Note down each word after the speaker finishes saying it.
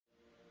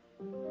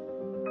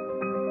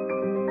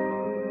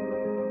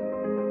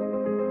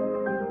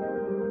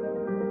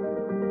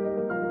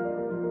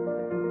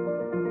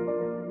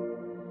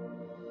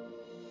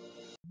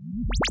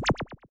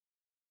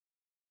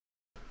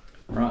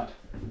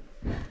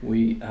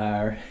We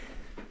are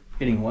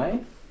heading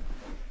away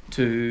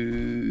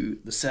to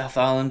the South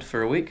Island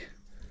for a week.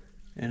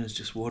 Anna's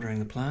just watering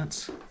the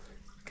plants.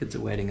 Kids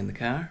are waiting in the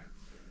car.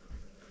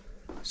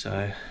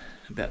 So,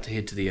 about to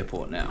head to the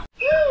airport now.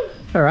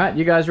 Alright,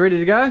 you guys ready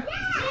to go?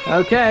 Yeah.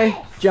 Okay,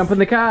 jump in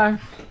the car.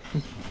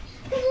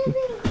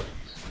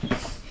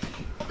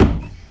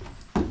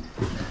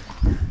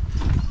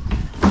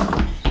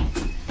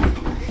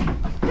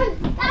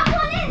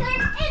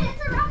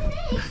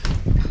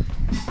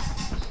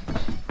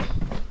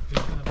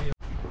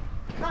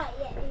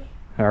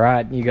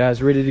 Alright, you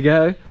guys ready to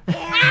go? Yeah!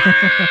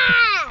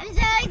 I'm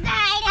so excited!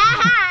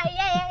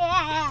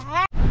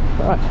 Yeah!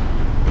 Right,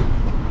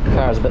 the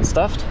car is a bit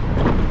stuffed.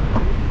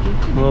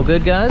 All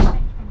good, guys?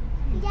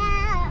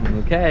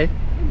 Yeah! Okay.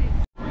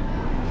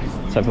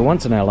 So for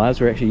once in our lives,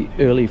 we're actually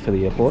early for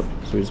the airport,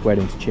 so we're just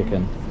waiting to check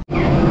in. What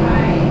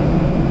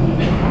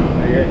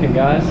do you reckon,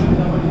 guys?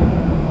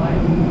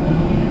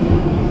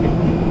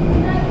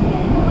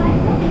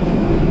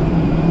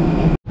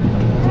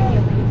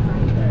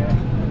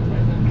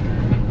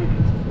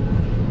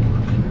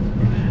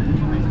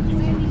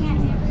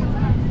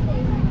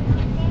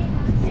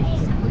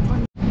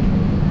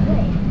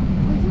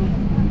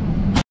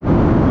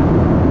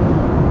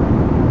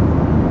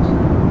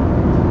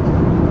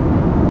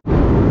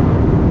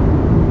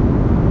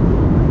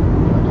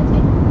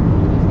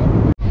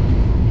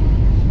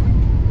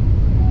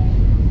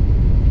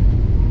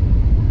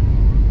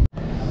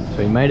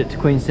 We made it to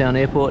Queenstown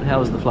Airport. How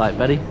was the flight,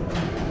 buddy?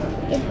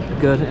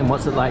 Good. And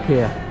what's it like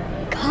here?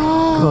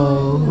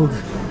 Cold.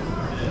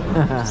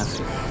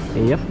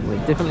 Yep, we're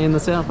definitely in the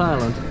South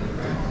Island.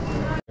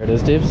 There it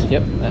is, Devs.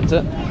 Yep, that's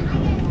it.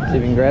 See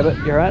if you can grab it.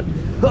 You alright?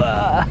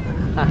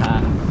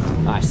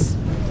 Nice.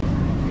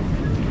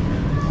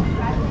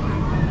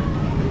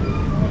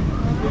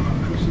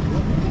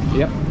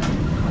 Yep.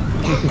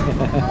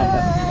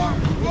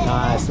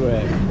 Nice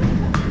work.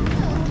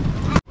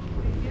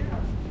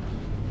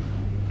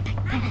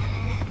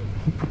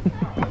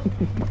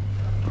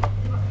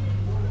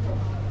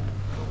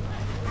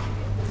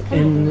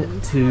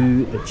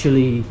 Into the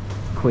chilly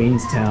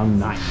Queenstown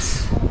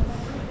nights.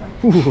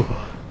 Ooh.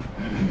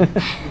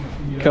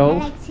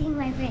 Cold? I like seeing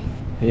my breath.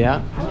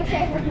 Yeah. I wish I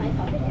had my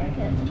pocket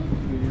haircut.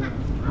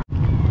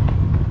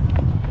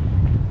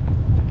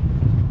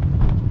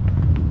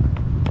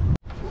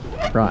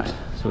 Right,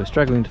 so we're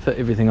struggling to fit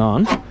everything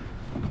on,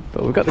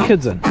 but we've got the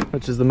kids in,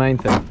 which is the main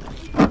thing.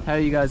 How are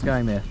you guys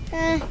going there?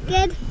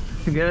 Good.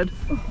 Good?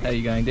 How are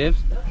you going, Devs?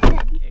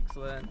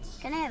 Excellent.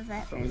 Can I have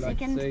that for a Like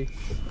to second? see.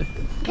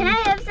 Can I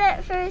have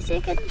that for a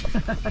second?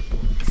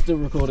 Still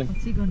recording.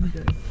 What's he gonna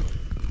do?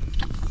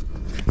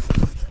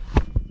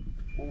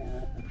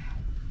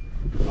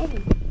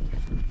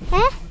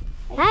 Huh?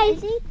 Hi.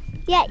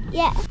 Yeah,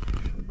 yeah.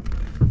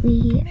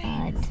 We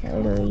are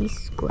totally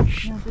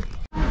squished.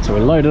 So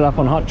we're loaded up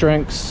on hot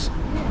drinks.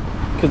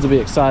 Kids will be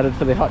excited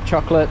for their hot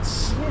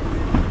chocolates.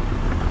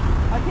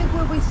 I think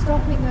we'll be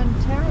stopping in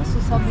Terrace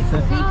or something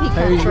for pee-pee Who's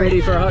country.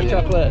 ready for a hot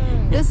chocolate?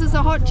 This is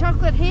a hot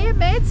chocolate here,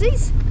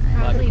 Madsies.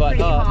 Might be quite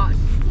hot.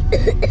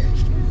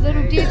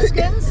 Little dead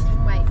skins.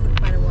 Wait for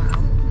quite a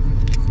while.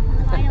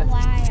 Quite a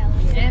while.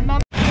 And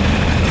Mum.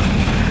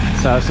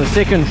 So it's the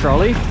second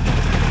trolley.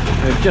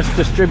 We've just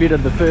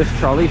distributed the first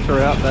trolley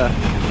throughout the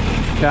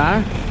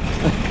car.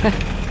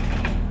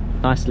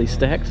 Nicely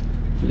stacked,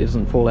 if it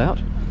doesn't fall out.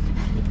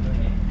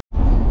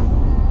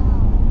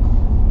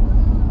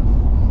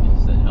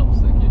 Yes, that helps,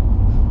 thank you.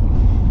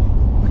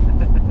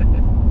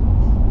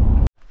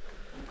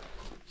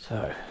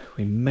 So,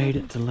 we made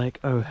it to Lake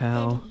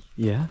Ohau.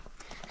 Yeah?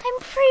 I'm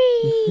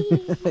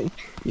free.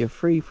 You're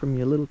free from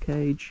your little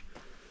cage.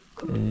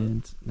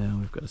 And now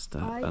we've got to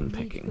start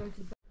unpacking.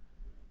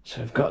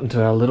 So we've gotten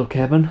to our little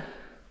cabin.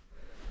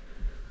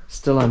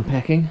 Still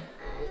unpacking.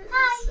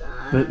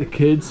 But the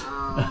kids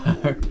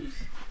are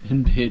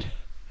in bed.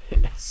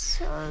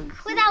 So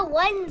without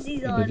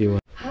onesies on.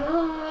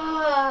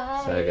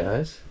 So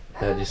guys,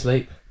 how'd you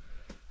sleep?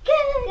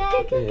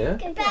 Good. Yeah.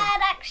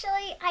 But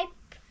actually, I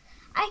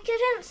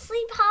couldn't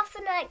sleep half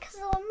the night because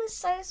the wind was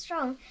so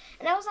strong,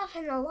 and I was up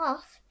in the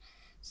loft.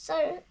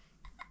 So,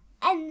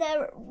 and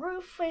the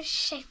roof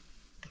was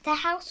the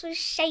house was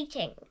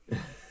shaking.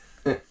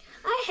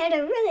 I had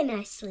a really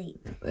nice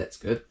sleep. That's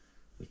good.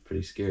 It was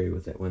pretty scary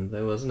with that wind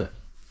though, wasn't it?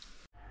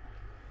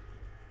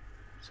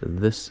 So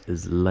this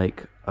is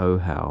Lake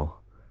Ohau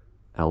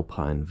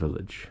Alpine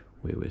Village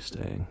where we're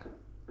staying.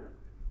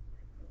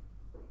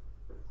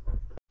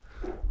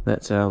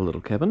 That's our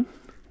little cabin.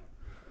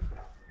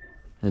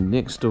 And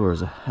next door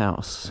is a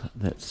house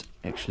that's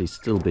actually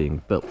still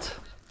being built.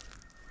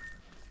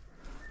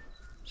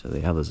 So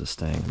the others are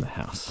staying in the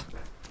house.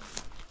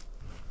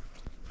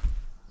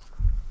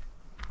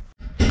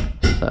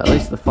 So at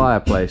least the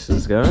fireplace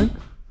is going,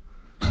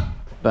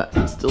 but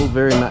it's still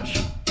very much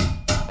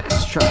a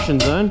construction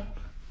zone.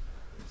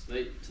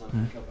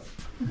 Time for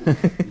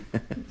cover.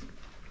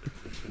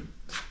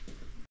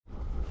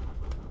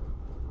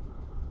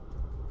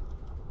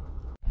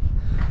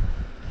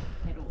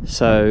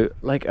 So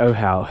Lake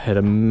Ohau had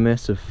a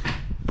massive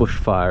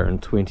bushfire in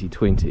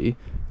 2020.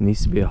 There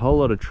used to be a whole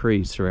lot of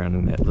trees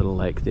surrounding that little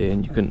lake there,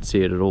 and you couldn't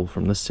see it at all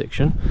from this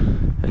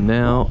section. And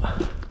now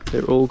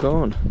they're all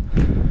gone.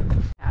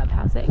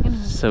 How's that going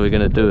to... So we're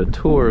going to do a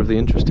tour of the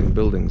interesting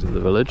buildings of the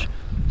village.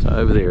 So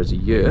over there is a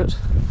yurt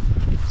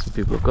some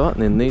people have got,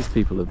 and then these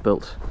people have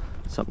built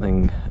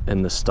something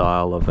in the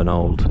style of an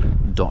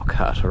old dock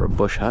hut or a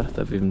bush hut.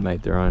 They've even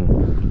made their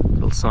own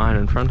little sign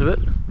in front of it.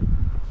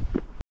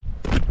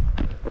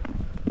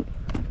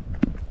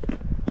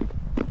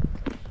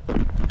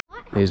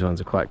 These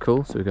ones are quite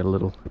cool. So we've got a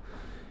little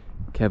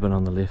cabin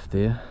on the left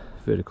there,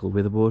 vertical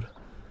weatherboard,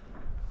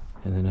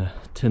 and then a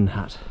tin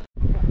hut.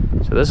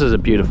 So this is a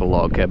beautiful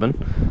log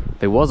cabin.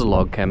 There was a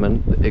log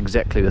cabin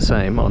exactly the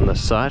same on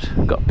this site.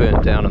 It got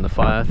burnt down in the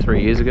fire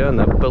 3 years ago, and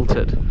they've built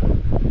it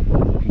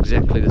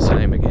exactly the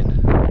same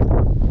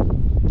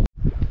again.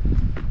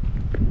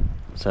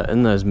 So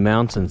in those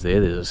mountains there,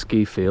 there's a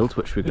ski field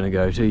which we're going to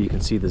go to. You can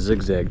see the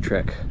zigzag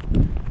track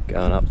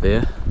going up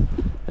there.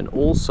 And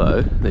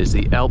also there's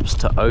the Alps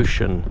to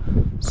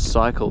Ocean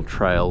cycle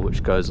trail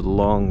which goes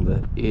along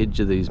the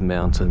edge of these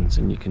mountains,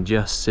 and you can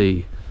just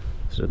see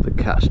sort of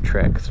the cut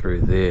track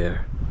through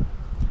there,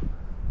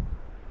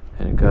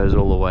 and it goes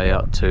all the way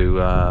up to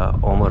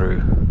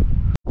Oamaru.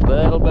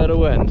 Little bit of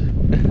wind.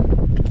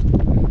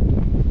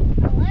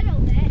 A little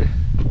bit.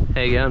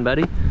 How you going,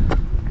 buddy?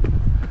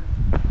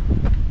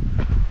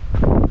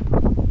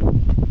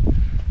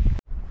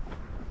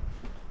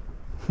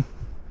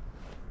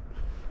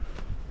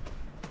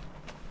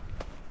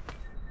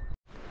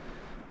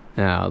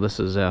 Now this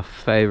is our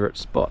favourite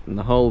spot in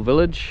the whole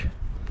village,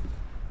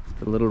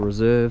 the little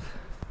reserve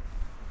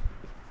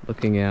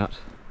looking out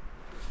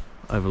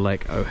over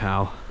Lake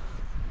Ohau.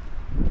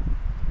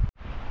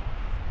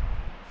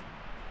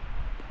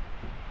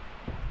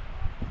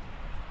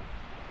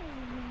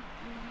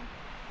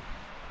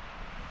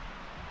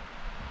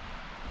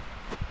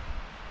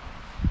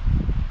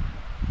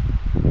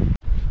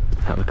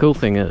 Now the cool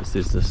thing is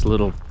there's this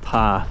little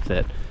path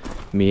that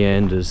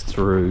meanders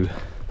through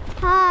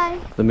Hi.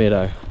 the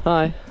meadow.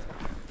 Hi.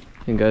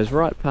 And goes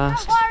right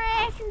past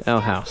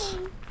our house.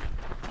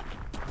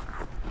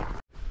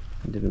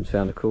 Devon's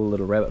found a cool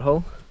little rabbit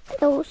hole.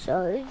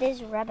 Also,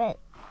 there's rabbit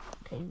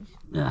poos.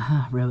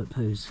 Aha, rabbit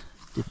poos.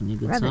 Definitely a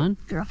good Rabbit sign.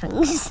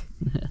 droppings.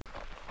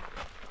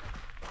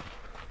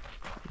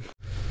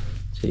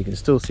 So you can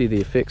still see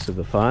the effects of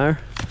the fire.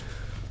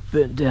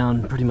 Burnt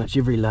down pretty much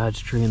every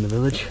large tree in the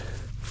village.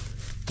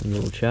 And a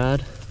little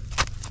charred.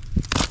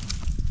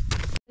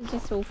 It's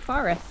just all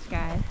forest,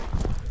 guys.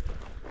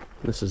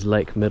 This is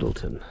Lake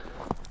Middleton.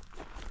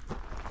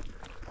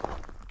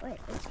 Wait,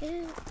 let's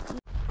go.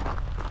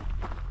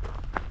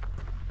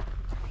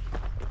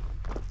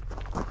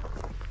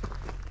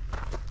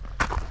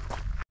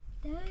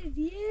 That was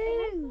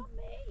you.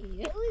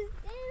 It was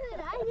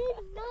David. I did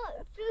not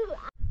do.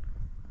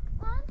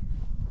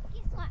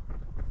 Guess what?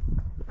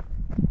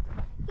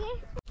 Guess.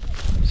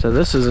 So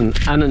this is an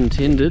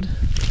unintended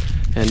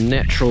and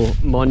natural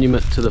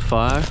monument to the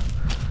fire.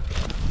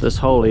 This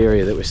whole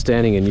area that we're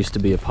standing in used to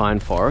be a pine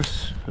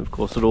forest. Of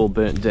course it all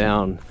burnt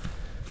down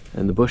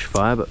in the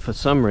bushfire, but for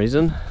some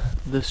reason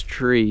this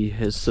tree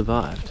has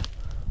survived.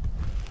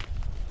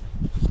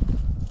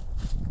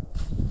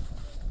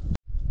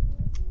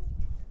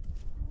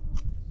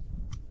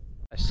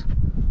 Nice.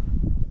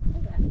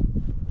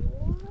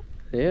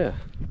 Yeah, so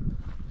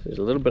there's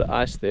a little bit of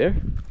ice there.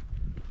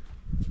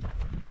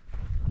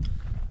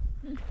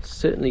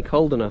 Certainly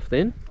cold enough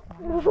then.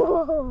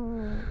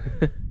 Whoa.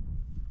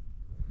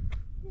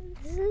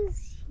 This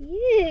is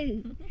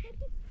huge.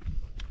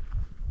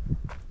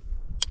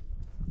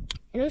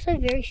 And also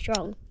very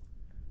strong.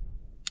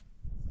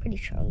 Pretty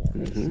strong at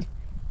least.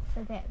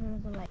 So that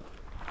was like.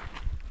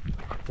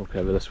 Walk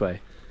over this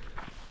way.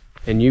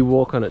 And you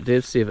walk on it,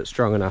 Dev, see if it's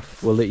strong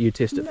enough. We'll let you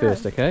test it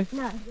first, okay?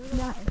 No.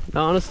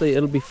 No, honestly,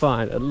 it'll be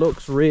fine. It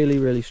looks really,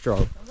 really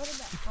strong.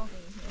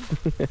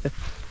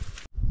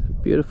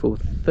 Beautiful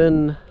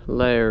thin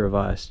layer of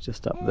ice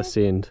just up this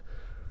end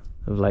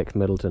of Lake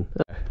Middleton.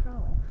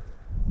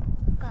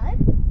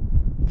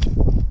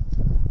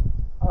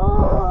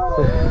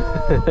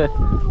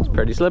 Oh! It's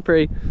pretty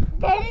slippery.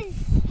 That is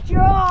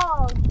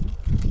strong!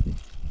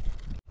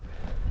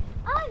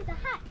 Oh, the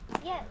hat!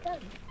 Yeah, go.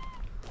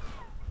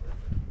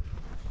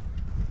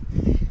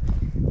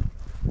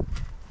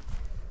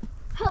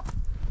 Help!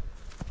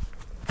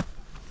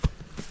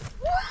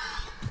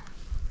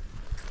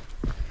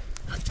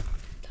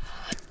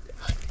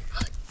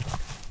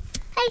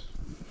 Hey!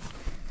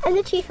 I'm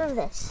the chief of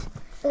this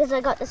because I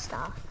got the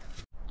staff.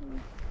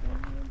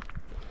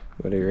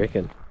 What do you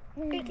reckon?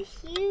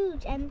 It's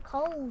huge and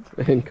cold.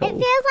 And It cold.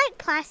 feels like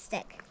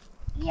plastic.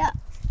 Yep,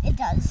 it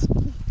does.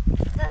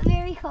 But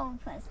very cold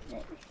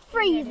plastic.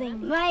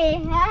 Freezing my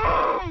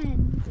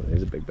hand. Oh,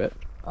 there's a big bit.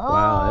 Oh.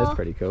 Wow, that's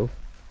pretty cool.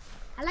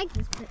 I like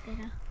this bit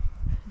better.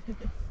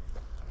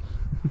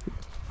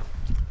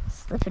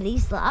 Slippity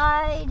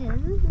slide.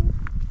 Look.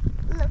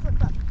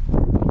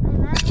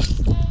 I'm ice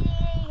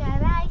skating.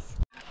 I'm ice.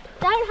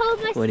 Don't hold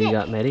my stick. What do you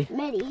got, Maddie?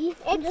 Maddie,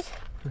 it's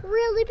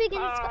really big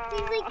and it's got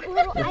these like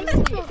little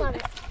icicles on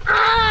it.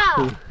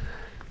 Ah!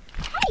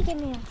 Hey, give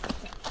me a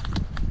stick.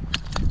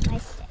 My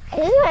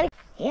stick.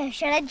 Yeah,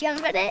 should I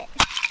jump at it?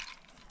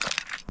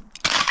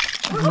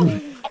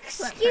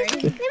 Excuse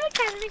me. Let me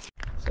try.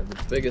 So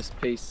the biggest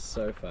piece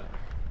so far.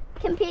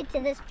 Compared to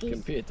this piece.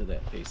 Compared to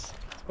that piece.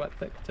 It's quite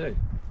thick too.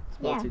 It's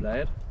Yeah.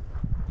 multi-layered.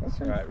 This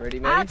one. Alright, ready,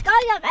 Oh, Maddie? it's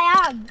going up my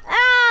arm.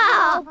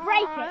 Oh, I'll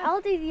break it.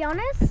 I'll do the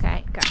honors.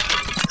 Okay, go.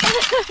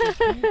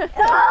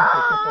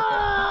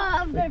 Oh,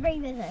 I'm gonna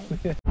bring this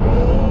in.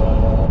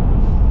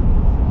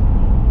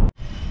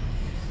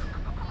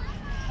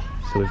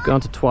 So we've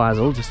gone to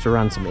Twizel just to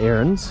run some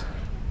errands.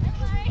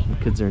 The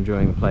kids are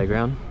enjoying the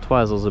playground.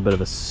 Twizel's a bit of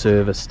a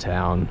service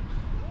town.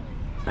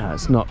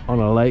 It's not on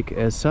a lake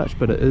as such,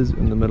 but it is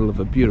in the middle of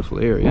a beautiful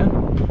area.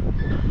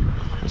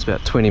 It's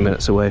about 20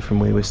 minutes away from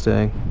where we're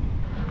staying.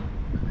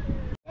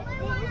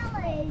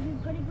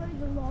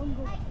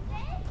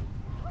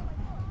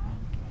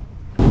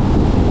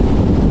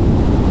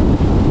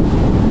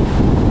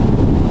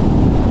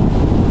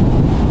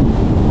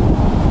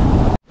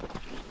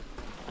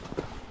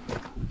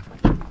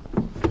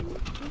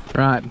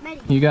 Right,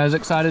 you guys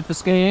excited for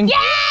skiing? Yeah!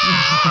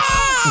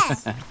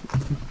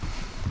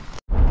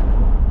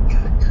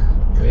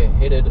 We're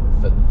headed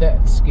for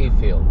that ski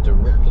field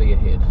directly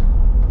ahead.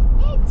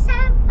 It's so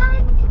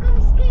fun to go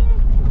skiing.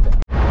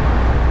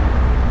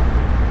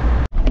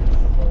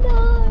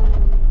 No.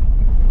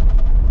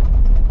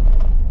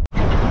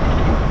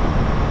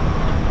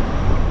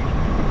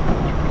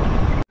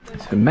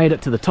 So we made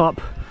it to the top,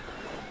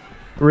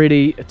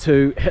 ready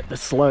to hit the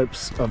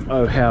slopes of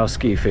Ohau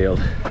ski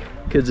field.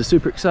 Kids are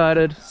super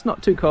excited. It's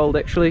not too cold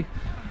actually.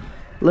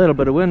 A little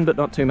bit of wind, but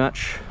not too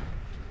much.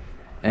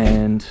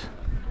 And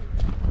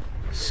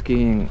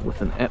skiing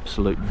with an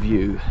absolute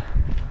view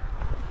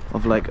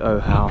of Lake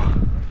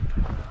Ohau.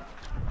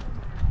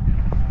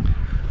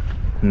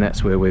 And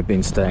that's where we've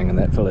been staying, in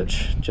that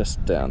village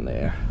just down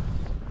there.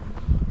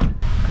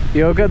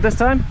 You all good this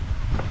time?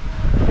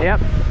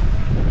 Yep.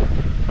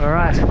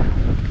 Alright.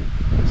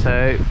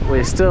 So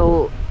we're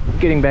still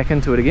getting back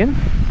into it again.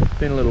 It's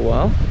been a little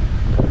while.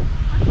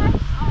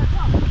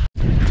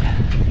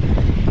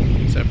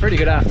 So a pretty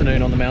good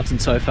afternoon on the mountain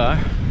so far.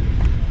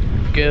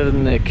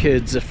 Given the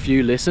kids a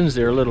few lessons,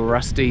 they're a little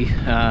rusty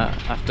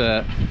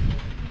after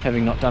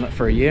having not done it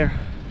for a year.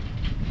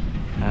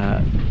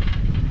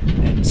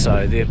 And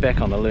so they're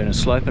back on the learner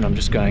slope, and I'm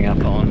just going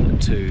up on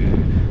to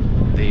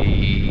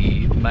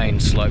the main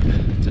slope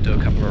to do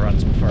a couple of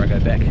runs before I go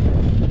back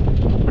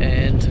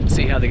and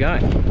see how they're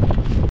going.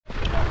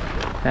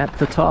 At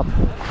the top,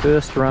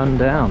 first run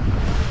down.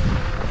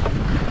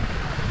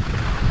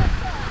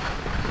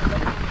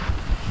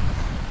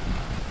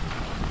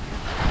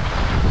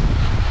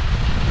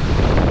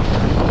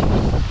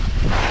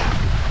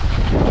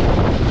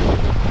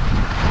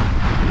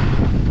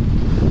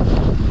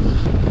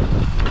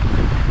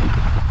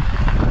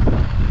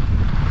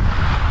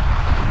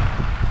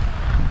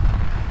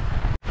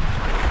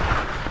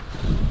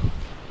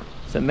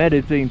 So Matt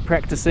had been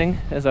practicing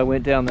as I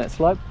went down that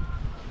slope,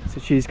 so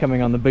she's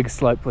coming on the big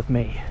slope with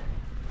me,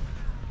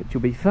 which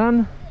will be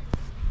fun.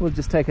 We'll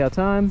just take our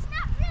time.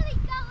 Not really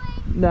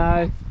going.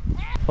 No,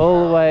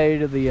 all the way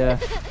to the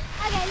Okay,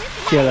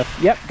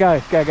 chairlift. Yep,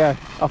 go, go, go.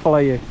 I'll follow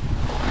you.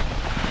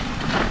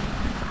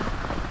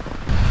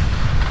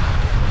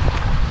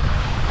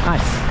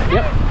 Nice.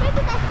 Yep.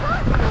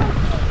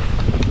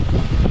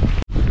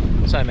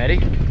 So Maddie,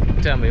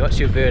 tell me, what's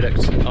your verdict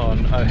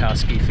on Ohau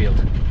ski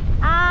field?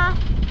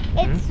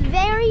 It's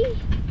very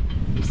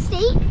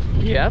steep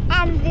Yep.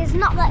 and there's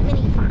not that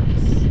many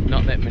plants.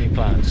 Not that many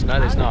plants. No,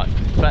 there's not.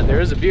 But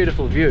there is a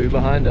beautiful view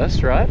behind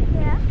us, right?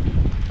 Yeah.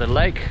 The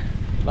lake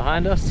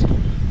behind us.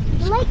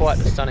 It's Lake's- quite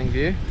a stunning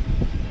view.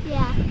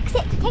 Yeah.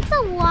 Except it takes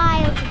a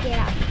while to get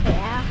up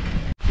there.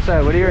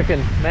 So, what do you reckon,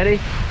 Maddie?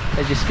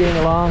 As you're skiing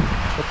along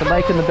with the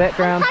lake in the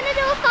background? I'm trying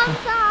to do a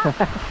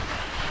thumbs up.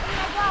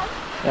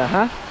 Oh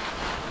Uh-huh.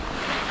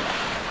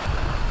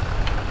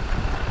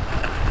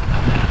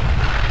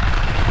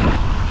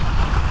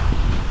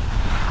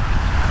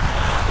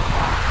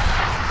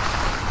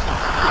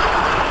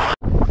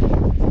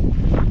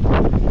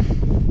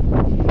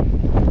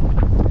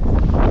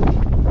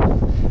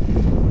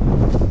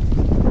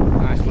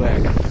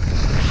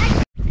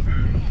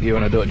 You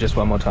want to do it just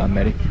one more time,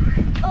 Maddie?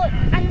 Oh,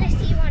 unless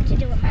you want to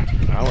do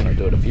it. I want to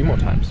do it a few more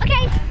times.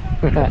 Okay.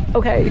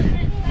 Okay.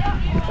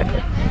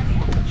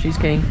 She's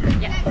keen.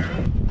 Yeah.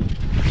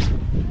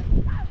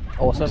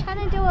 Awesome. I'm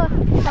trying to do a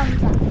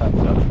thumbs up.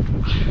 Thumbs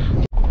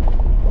up.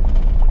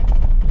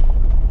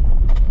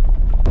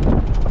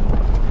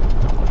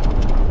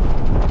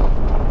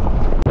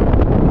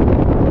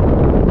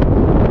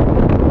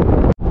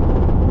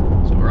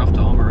 So we're off to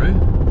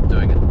Oamaru,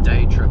 doing a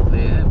day trip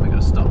there. We're going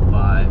to stop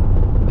by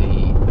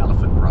the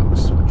Elephant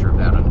Rocks, which are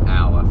about an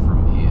hour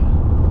from here.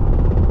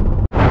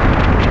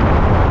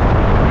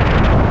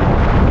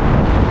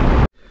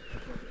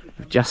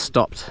 We've just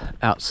stopped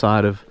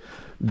outside of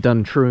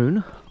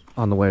Duntroon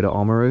on the way to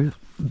Oamaru,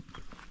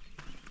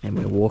 and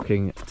we're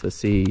walking to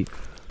see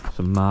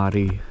some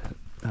Māori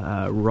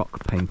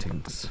rock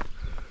paintings.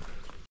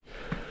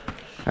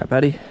 Alright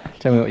buddy,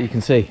 tell me what you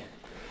can see.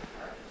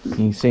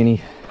 Can you see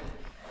any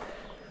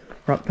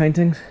rock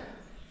paintings?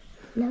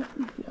 No,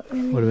 not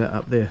really. What about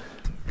up there?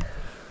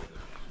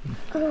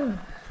 Oh.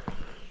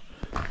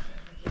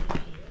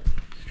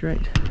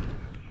 Straight.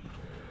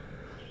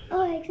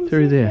 Oh, I can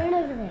Through see there. a fern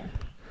over there.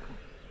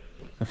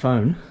 A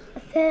phone? A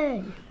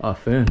fern. Oh, a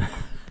fern.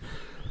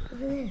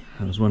 Over there.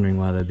 I was wondering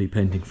why they'd be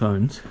painting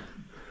phones.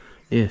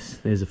 Yes,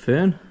 there's a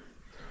fern.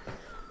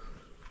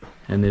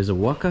 And there's a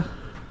waka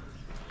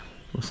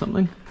or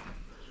something.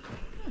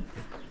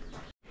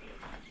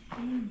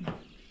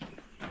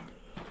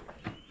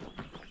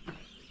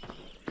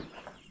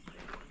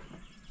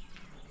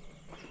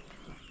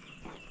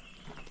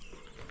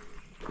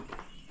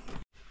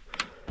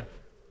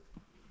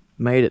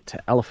 Made it to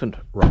Elephant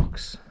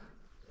Rocks.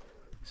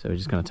 So we're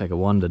just going to take a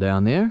wander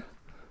down there.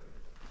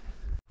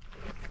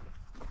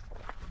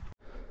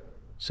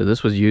 So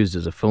this was used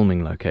as a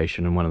filming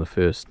location in one of the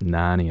first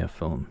Narnia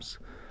films.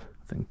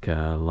 I think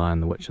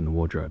Lion, the Witch and the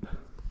Wardrobe.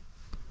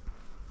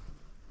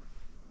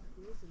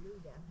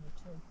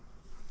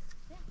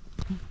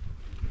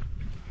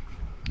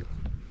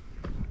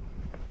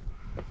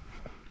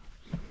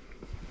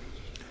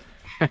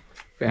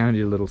 Found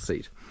your little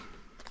seat.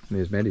 And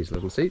there's Maddie's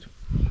little seat.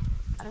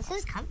 Oh, this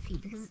is comfy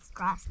because it's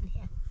grass in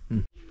here.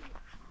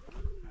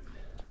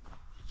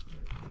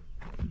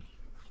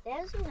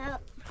 There's no.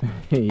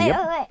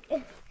 Yep.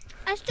 Wait.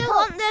 I still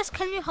want this.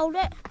 Can you hold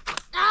it?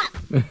 Ah!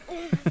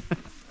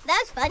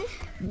 That's fun.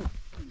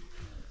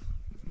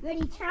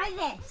 Ready? Try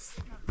this.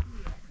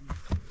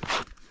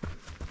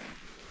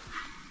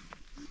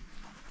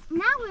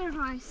 Now where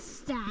do I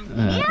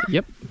stand? Here?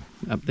 Yep,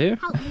 up there.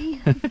 Help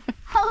me.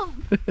 Help.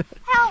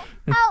 Help.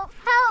 Help.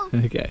 Help.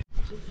 Okay.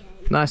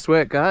 Nice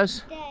work,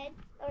 guys. Dad, I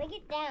want to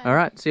get down.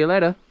 Alright, see you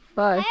later.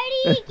 Bye. How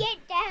do you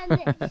get down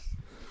this?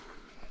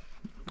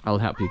 I'll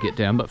help you get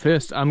down, but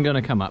first I'm going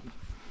to come up.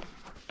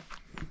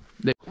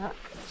 There.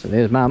 So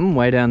there's Mum,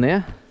 way down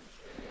there.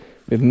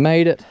 We've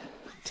made it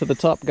to the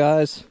top,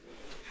 guys.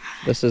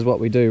 This is what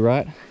we do,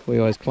 right? We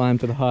always climb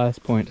to the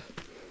highest point.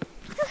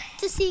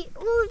 To see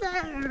all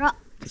the rocks.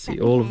 To see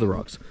all of the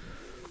rocks.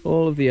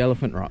 All of the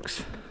elephant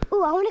rocks.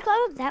 Oh, I want to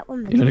climb up that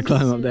one. You're going to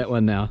climb up that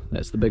one now.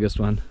 That's the biggest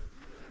one.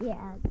 Yeah.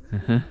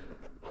 Uh-huh.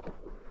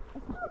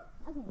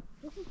 Okay,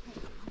 this is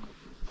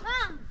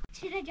Mom,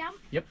 should I jump?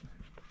 Yep.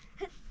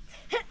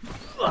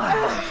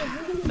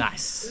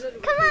 Nice.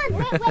 Come on,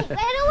 wait, where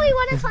do we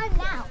want to climb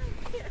now?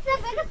 The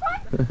biggest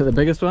one? The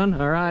biggest one?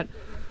 Alright.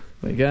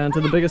 We're going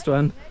to the biggest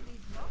one.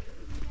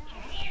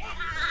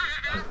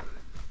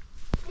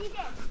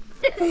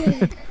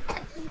 Yep.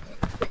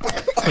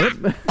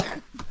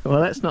 Well,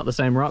 that's not the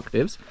same rock,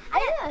 Dibs. I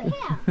know,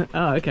 yeah.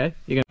 Oh, okay.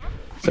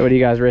 So what do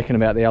you guys reckon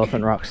about the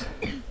elephant rocks?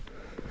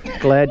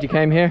 Glad you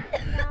came here?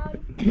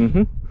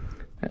 Mm-hmm.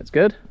 That's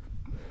good.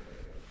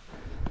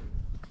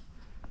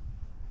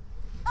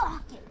 Oh,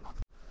 okay.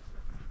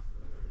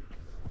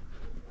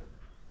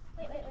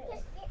 Wait.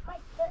 Just get my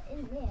foot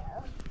in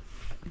there.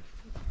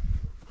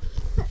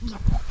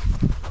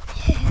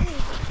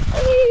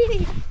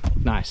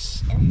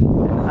 Nice.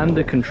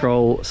 Under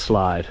control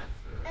slide.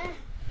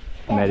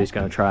 Maddie's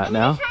going to try it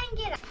now. Try and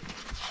get it.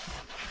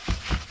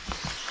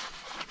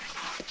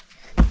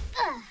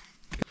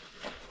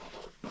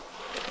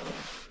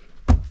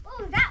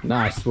 Oh, that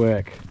Nice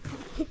work.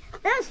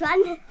 That was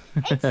fun.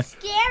 It's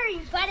scary,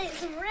 but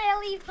it's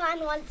really fun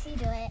once you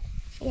do it.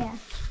 Yeah.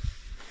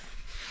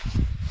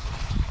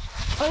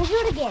 I want to do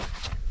it again.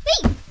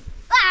 Wait!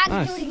 Ah, I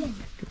can do it Nice. again.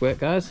 Good work,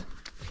 guys.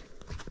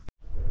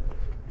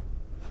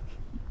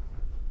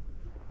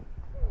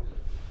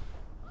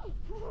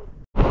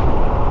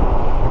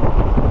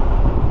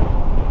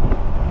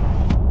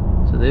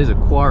 So there's a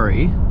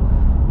quarry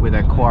where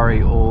they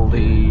quarry all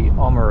the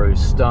Oamaru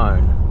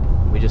stone.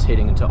 We're just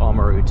heading into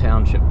Oamaru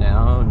Township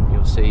now, and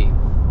you'll see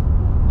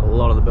a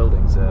lot of the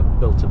buildings are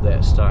built of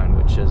that stone,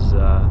 which is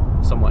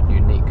somewhat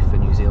unique for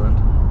New Zealand.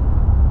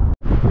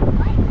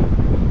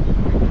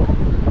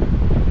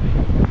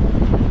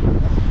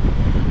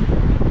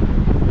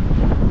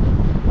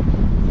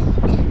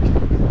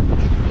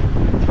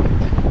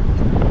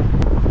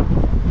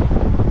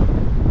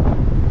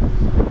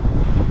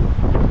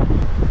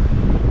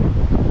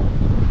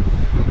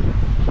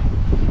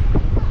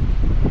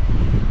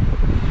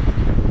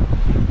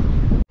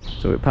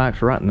 So we're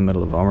parked right in the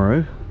middle of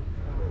Oamaru,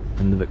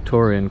 in the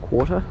Victorian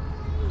Quarter.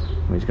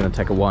 We're just going to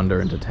take a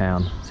wander into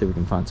town, see if we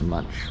can find some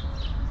lunch.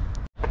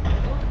 What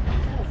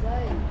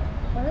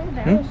are the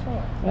barrels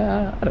for?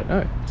 I don't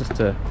know, just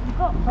to You've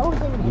got holes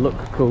in them. look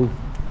cool.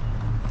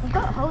 You've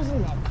got holes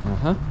in them.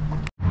 Uh-huh.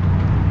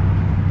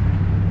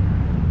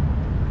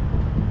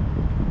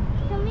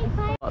 Can we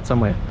find... Out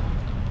somewhere.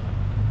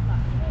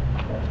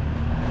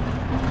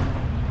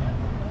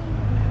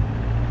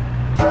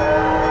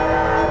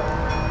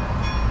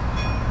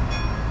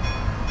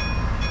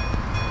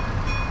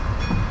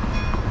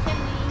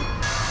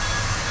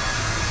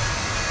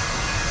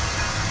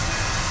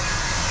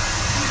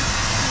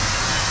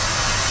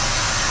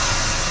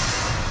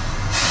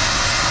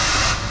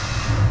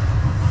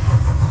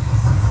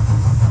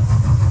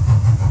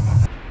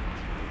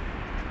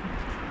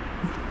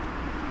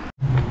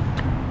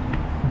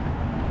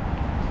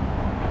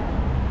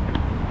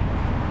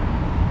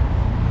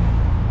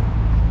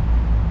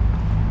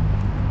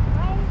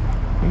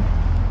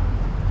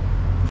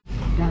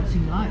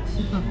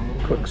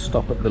 quick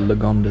stop at the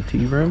Lagonda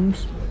Tea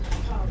Rooms.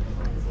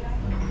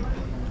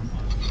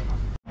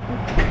 No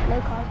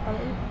cars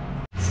coming.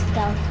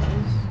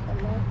 Skeletons in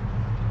there.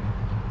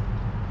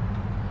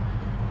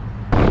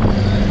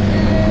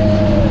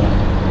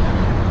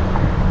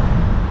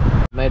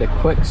 Made a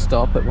quick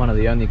stop at one of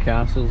the only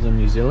castles in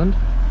New Zealand,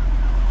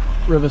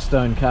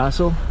 Riverstone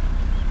Castle,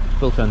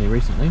 built only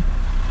recently.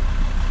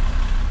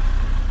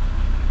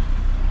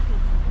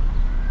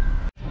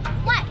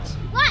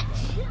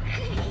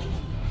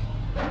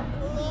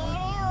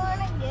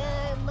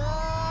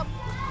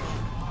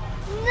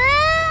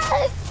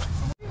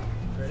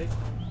 Ready?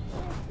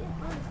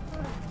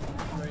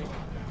 3,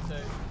 2,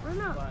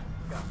 1,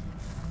 go.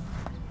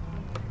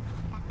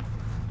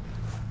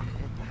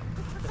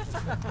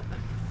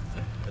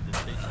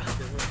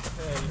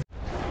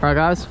 Alright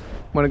guys,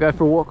 want to go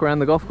for a walk around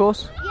the golf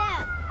course?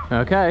 Yeah.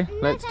 Okay,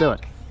 let's do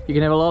it. You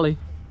can have a lolly.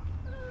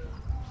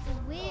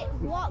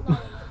 What lolly?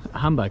 A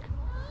humbug.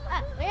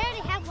 We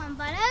already have one,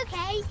 but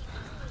okay.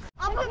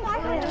 I'll put my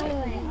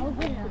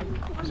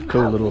It's a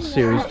cool little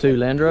Series 2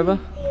 Land Rover.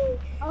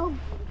 Oh,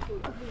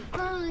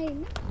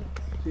 fine.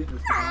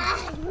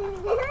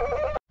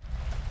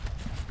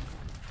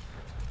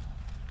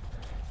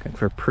 Going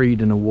for a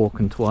pre-dinner walk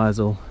in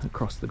Twizel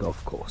across the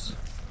golf course.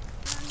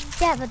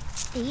 Yeah, but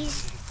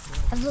these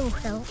have little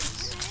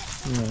hills.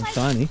 Yeah,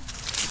 tiny.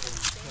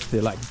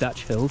 They're like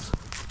Dutch hills.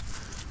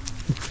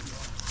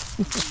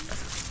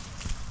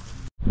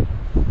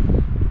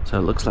 So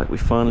it looks like we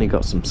finally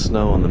got some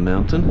snow on the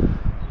mountain.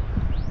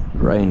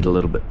 Rained a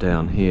little bit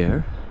down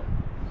here.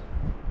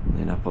 And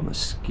then up on the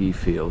ski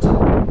field,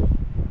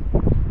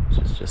 which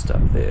is just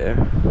up there.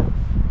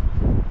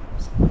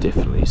 There's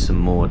definitely some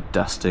more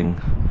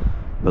dusting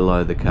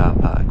below the car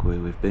park where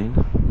we've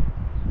been.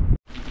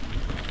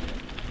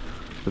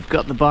 We've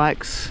got the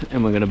bikes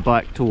and we're going to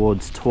bike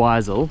towards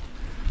Twizel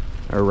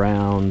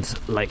around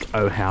Lake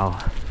Ohau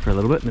for a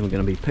little bit, and then we're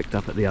going to be picked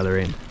up at the other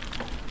end.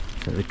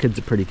 So the kids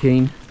are pretty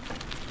keen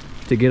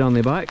to get on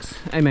their bikes.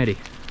 Hey Maddie?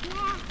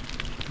 Yeah.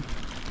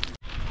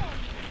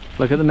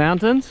 Look at the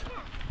mountains?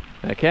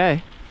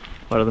 Okay.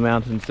 What are the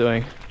mountains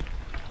doing?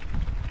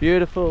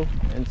 Beautiful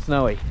and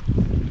snowy.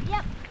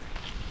 Yep.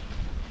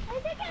 I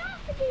think I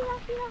have to be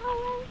lucky the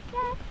whole way,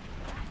 Dad.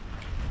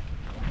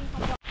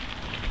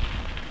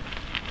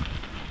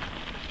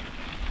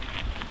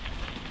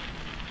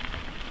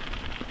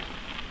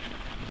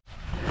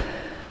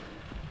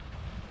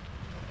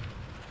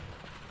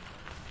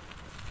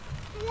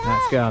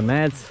 Let's go,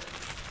 Mads.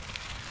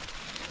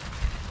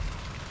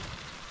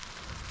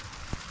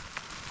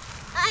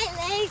 I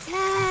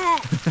later.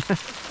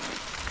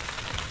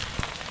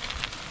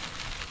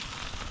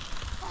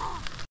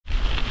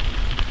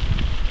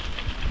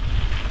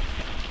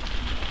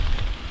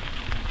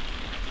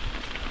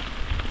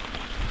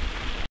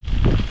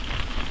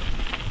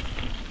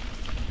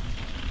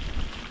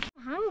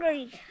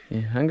 Hungry.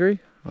 You hungry?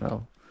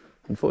 Well,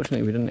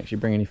 unfortunately we didn't actually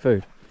bring any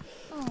food,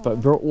 but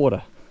we brought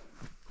water.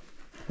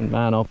 And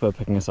Ma and Oppa are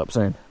picking us up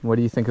soon. What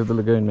do you think of the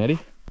lagoon, Maddie?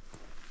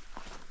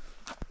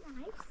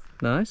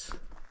 Nice. Nice?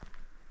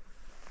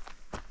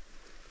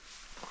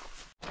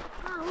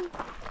 Oh.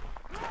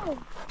 Oh.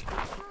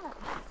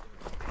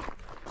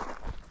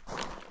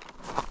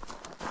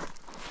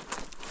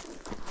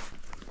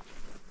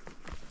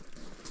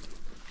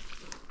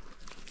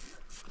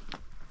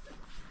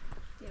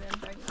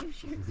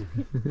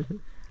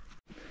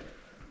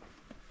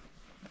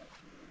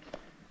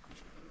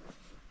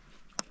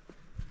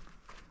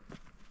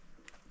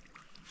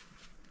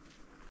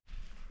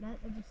 No,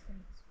 it just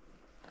sinks.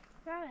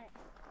 Throw it.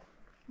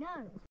 No.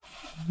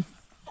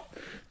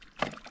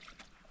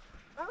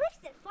 At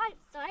least it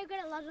floats, so I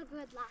got a lot of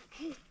good luck.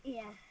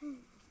 Yeah.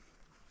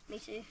 Me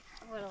too.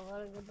 I got a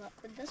lot of good luck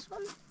with this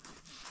one.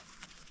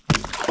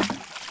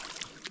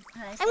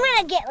 I'm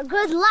gonna get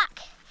good luck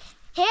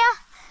here.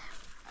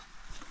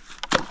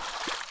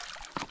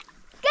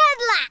 Good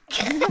luck!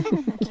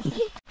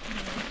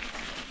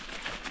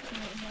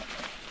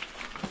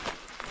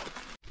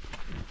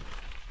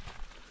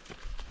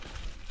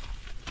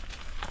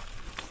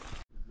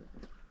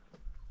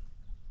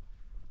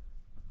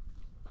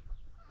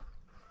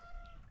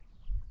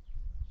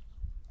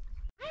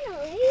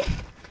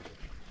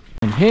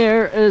 And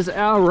here is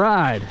our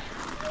ride.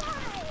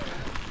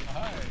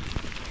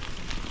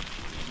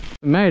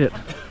 We made it.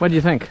 What do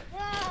you think?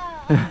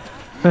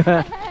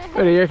 What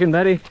do you reckon,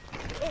 buddy?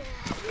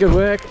 Good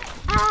work.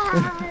 Oh,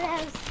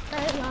 that was so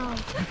long.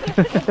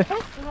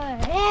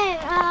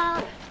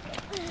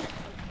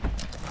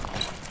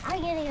 I'm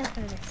gonna go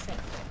for this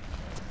thing.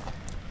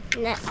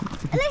 No. At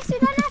least we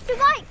don't have to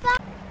bike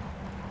that.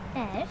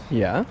 Ed,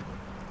 Yeah.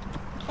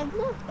 can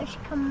the fish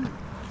come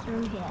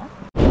through here?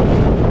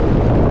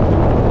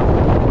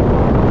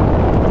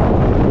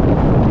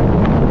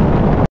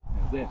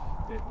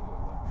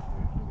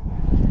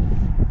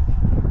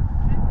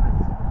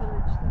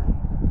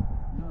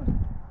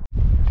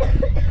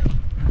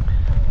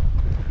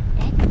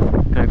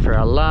 Going for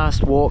our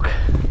last walk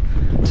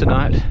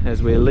tonight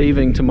as we're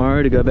leaving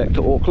tomorrow to go back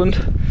to Auckland.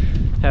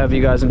 How have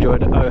you guys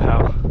enjoyed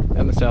Ohau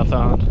and the South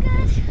Island?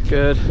 Good.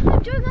 Good.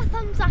 I'm doing a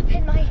thumbs up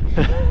in my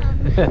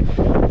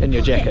in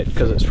your jacket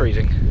because it's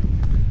freezing.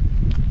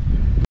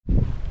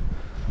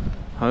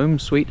 Home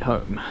sweet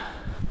home.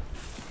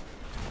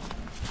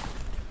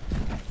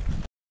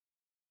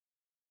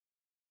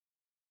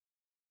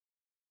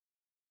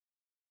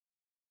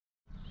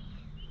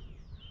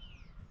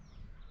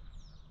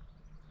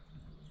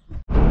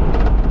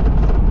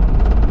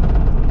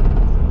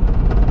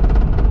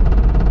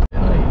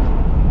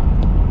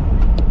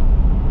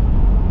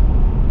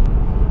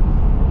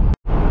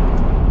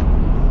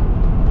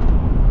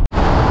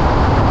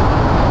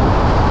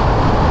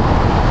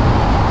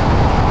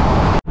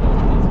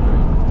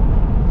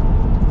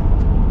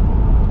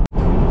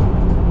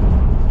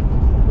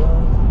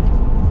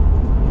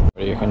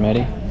 What do you reckon,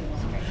 Maddie?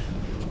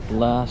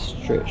 Last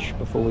stretch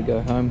before we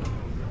go home.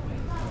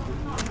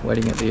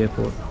 Waiting at the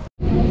airport.